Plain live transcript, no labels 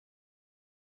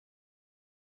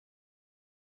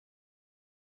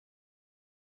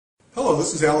Hello,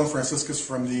 this is Alan Franciscus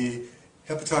from the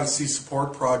Hepatitis C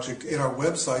Support Project and our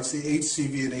websites, the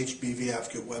HCV and HBV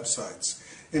Advocate websites.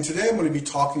 And today I'm going to be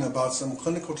talking about some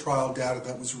clinical trial data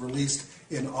that was released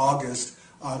in August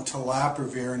on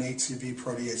Telaprevir, an HCV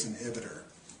protease inhibitor.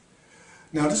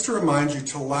 Now, just to remind you,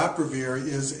 Telaprevir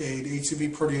is an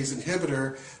HCV protease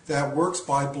inhibitor that works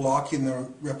by blocking the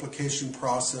replication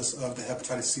process of the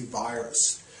hepatitis C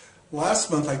virus.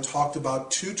 Last month I talked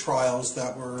about two trials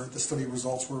that the study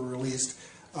results were released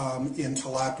in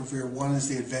Telaprevir. One is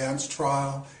the Advance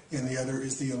trial and the other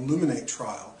is the Illuminate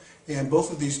trial. And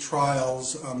both of these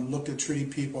trials looked at treating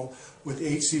people with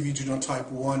HCV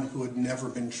genotype 1 who had never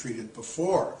been treated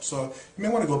before. So you may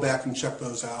want to go back and check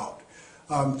those out.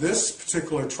 This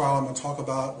particular trial I'm going to talk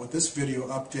about with this video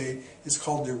update is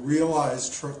called the Realize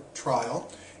trial.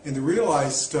 And the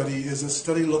Realize study is a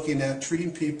study looking at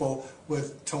treating people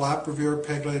with Telaprevir,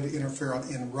 pegylated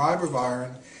interferon, and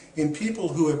ribavirin in people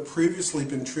who have previously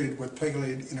been treated with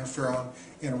pegylated interferon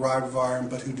and ribavirin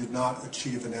but who did not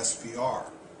achieve an SVR.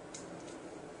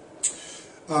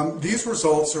 These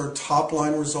results are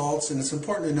top-line results, and it's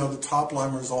important to know the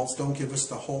top-line results don't give us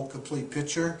the whole complete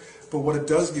picture, but what it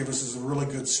does give us is a really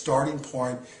good starting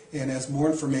point, and as more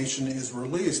information is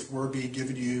released, we'll be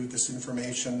giving you this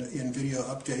information in video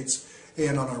updates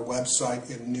and on our website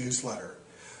and newsletter.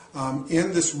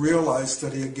 In this Realize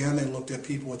study, again, they looked at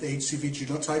people with HCV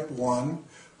genotype 1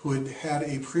 who had had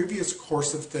a previous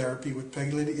course of therapy with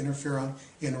pegylated interferon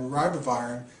and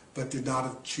ribavirin but did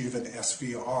not achieve an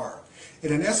SVR.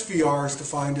 And an SVR is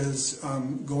defined as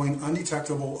going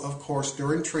undetectable, of course,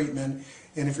 during treatment,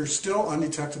 and if you're still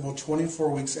undetectable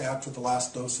 24 weeks after the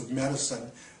last dose of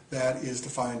medicine, that is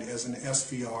defined as an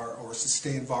SVR, or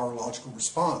sustained virological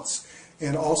response.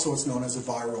 And also it's known as a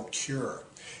viral cure.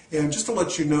 And just to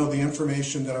let you know, the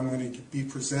information that I'm going to be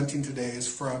presenting today is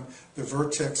from the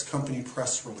Vertex company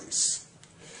press release.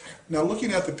 Now,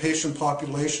 looking at the patient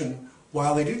population,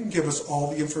 while they didn't give us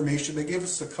all the information, they gave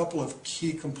us a couple of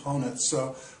key components.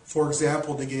 So, for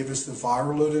example, they gave us the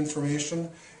viral load information,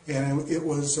 and it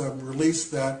was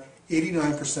released that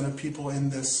 89% of people in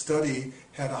this study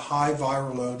had a high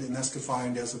viral load, and that's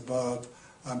defined as above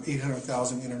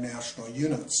 800,000 international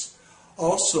units.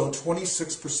 Also,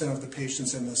 26% of the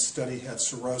patients in this study had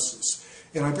cirrhosis.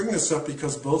 And I bring this up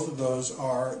because both of those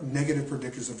are negative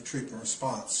predictors of treatment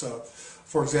response. So,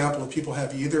 for example, if people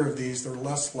have either of these, they're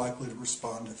less likely to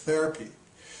respond to therapy.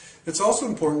 It's also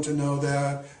important to know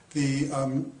that the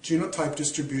genotype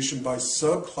distribution by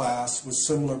subclass was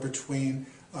similar between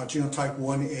genotype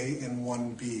 1A and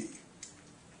 1B.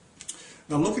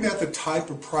 Now, looking at the type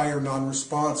of prior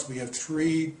non-response, we have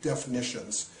three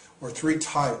definitions, or three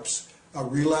types: a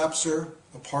relapser,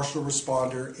 a partial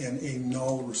responder, and a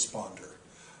null responder.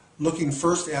 Looking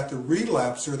first at the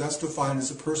relapser, that's defined as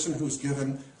a person who's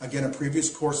given, again, a previous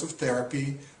course of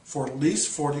therapy for at least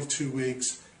 42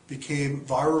 weeks, became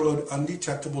viral load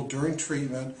undetectable during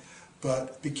treatment,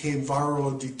 but became viral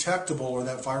load detectable, or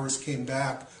that virus came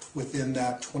back within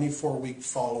that 24-week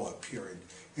follow-up period,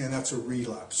 and that's a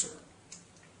relapser.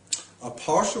 A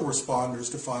partial responder is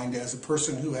defined as a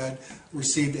person who had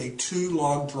received a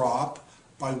 2-log drop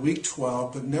by week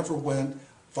 12, but never went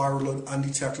viral load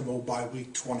undetectable by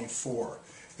week 24.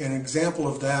 And an example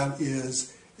of that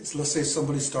is let's say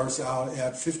somebody starts out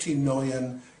at 15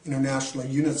 million international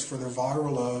units for their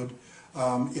viral load.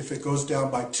 If it goes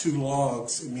down by 2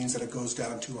 logs, it means that it goes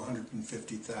down to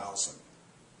 150,000.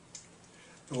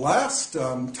 The last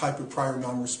type of prior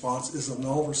non-response is a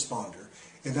null responder,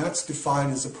 and that's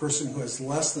defined as a person who has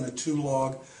less than a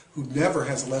 2-log, who never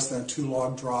has less than a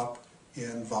 2-log drop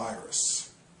in virus.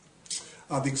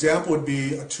 The example would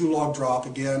be a 2-log drop,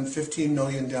 again, 15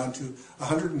 million down to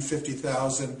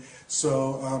 150,000.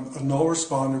 So a null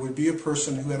responder would be a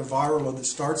person who had a viral load that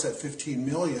starts at 15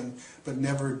 million but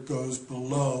never goes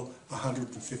below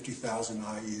 150,000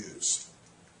 IUs.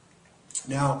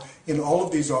 Now, in all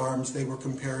of these arms, they were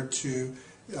compared to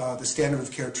the standard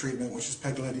of care treatment, which is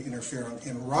pegylated interferon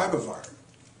and ribavirin.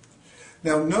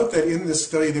 Now, note that in this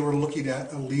study, they were looking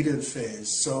at a lead-in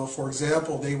phase. So, for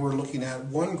example, they were looking at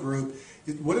one group.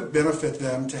 It would have benefited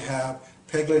them to have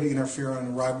pegylated interferon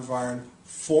and ribavirin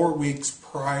 4 weeks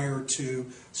prior to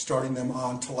starting them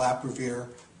on Telaprevir,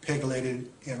 pegylated,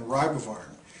 and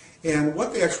ribavirin. And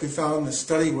what they actually found in the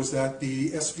study was that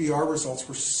the SVR results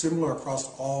were similar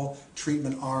across all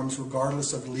treatment arms,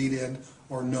 regardless of lead-in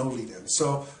or no lead-in.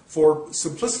 So for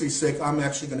simplicity's sake, I'm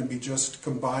actually going to be just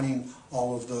combining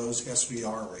all of those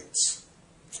SVR rates.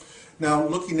 Now,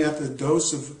 looking at the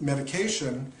dose of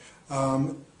medication,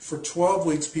 for 12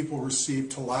 weeks, people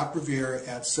received Telaprevir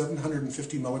at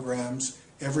 750 milligrams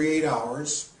every 8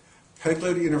 hours,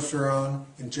 pegylated interferon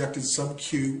injected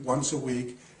sub-Q once a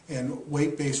week, and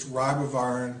weight-based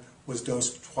ribavirin was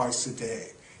dosed twice a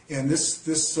day. And this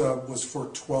was for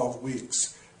 12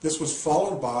 weeks. This was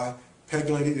followed by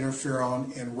pegylated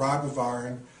interferon and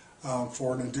ribavirin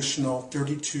for an additional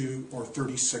 32 or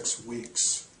 36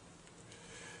 weeks.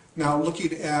 Now,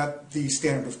 looking at the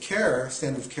standard of care is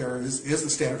the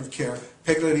standard of care,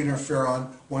 pegylated interferon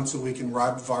once a week and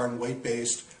ribavirin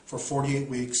weight-based for 48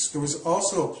 weeks. There was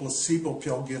also a placebo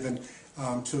pill given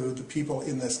to the people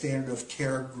in the standard of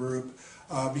care group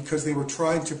because they were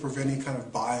trying to prevent any kind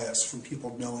of bias from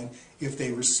people knowing if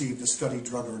they received the study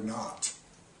drug or not.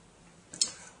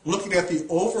 Looking at the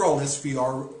overall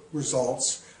SVR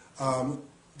results,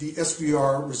 the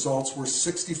SVR results were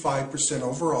 65%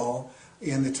 overall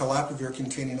in the Telaprevir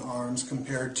containing arms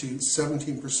compared to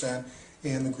 17%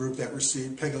 in the group that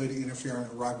received pegylated interferon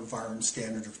and ribavirin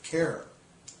standard of care.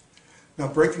 Now,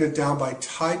 breaking it down by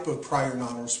type of prior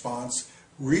non-response,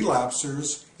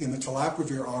 relapsers in the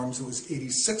Telaprevir arms, it was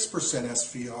 86%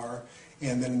 SVR,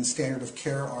 and then in the standard of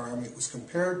care arm, it was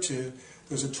compared to, there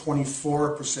was a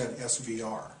 24%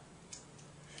 SVR.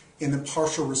 In the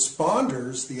partial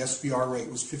responders, the SVR rate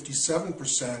was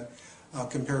 57%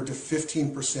 compared to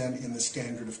 15% in the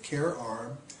standard of care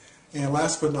arm. And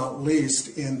last but not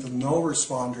least, in the no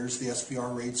responders, the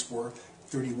SVR rates were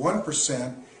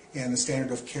 31%, and the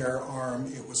standard of care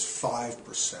arm, it was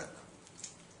 5%.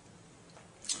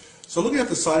 So looking at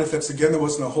the side effects, again, there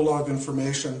wasn't a whole lot of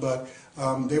information, but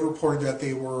they reported that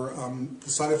they were, the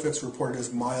side effects were reported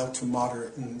as mild to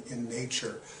moderate in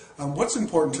nature. What's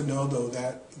important to know, though,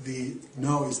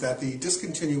 is that the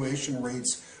discontinuation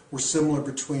rates were similar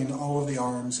between all of the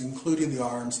arms, including the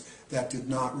arms that did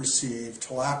not receive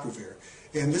Telaprevir.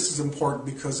 And this is important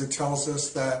because it tells us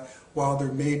that while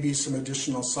there may be some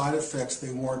additional side effects,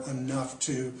 they weren't enough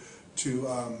to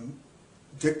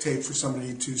dictate for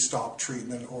somebody to stop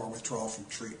treatment or withdraw from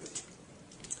treatment.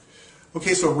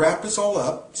 Okay, so wrap this all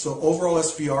up. So overall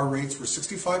SVR rates were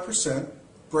 65%,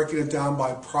 breaking it down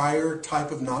by prior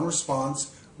type of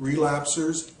non-response,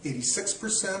 relapsers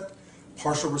 86%,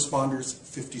 partial responders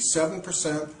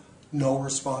 57%, no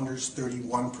responders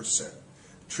 31%.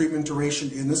 Treatment duration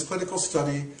in this clinical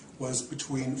study was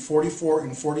between 44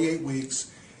 and 48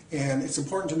 weeks, and it's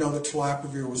important to know that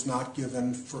Telaprevir was not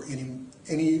given for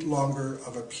any longer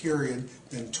of a period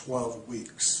than 12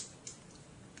 weeks.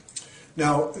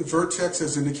 Now, Vertex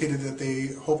has indicated that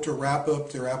they hope to wrap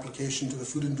up their application to the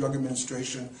Food and Drug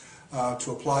Administration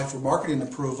to apply for marketing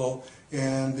approval,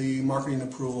 and the marketing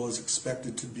approval is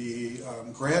expected to be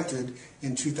granted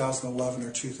in 2011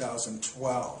 or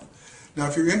 2012. Now,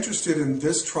 if you're interested in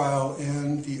this trial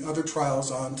and the other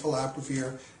trials on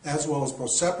Telaprevir as well as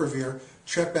Boceprevir,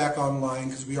 check back online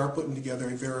because we are putting together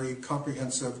a very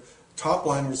comprehensive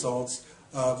top-line results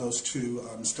of those two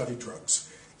study drugs.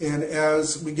 And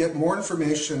as we get more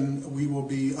information, we will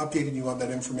be updating you on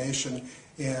that information.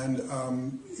 And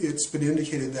it's been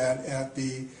indicated that at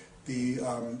the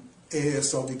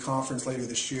AASLD conference later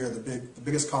this year, the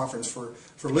biggest conference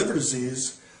for liver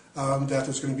disease, that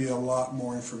there's going to be a lot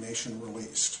more information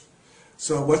released.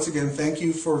 So once again, thank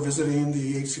you for visiting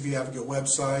the HCV Advocate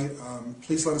website.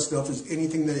 Please let us know if there's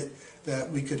anything that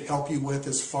we could help you with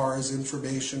as far as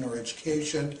information or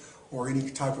education or any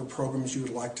type of programs you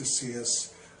would like to see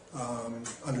us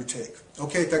undertake.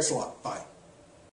 Okay, thanks a lot. Bye.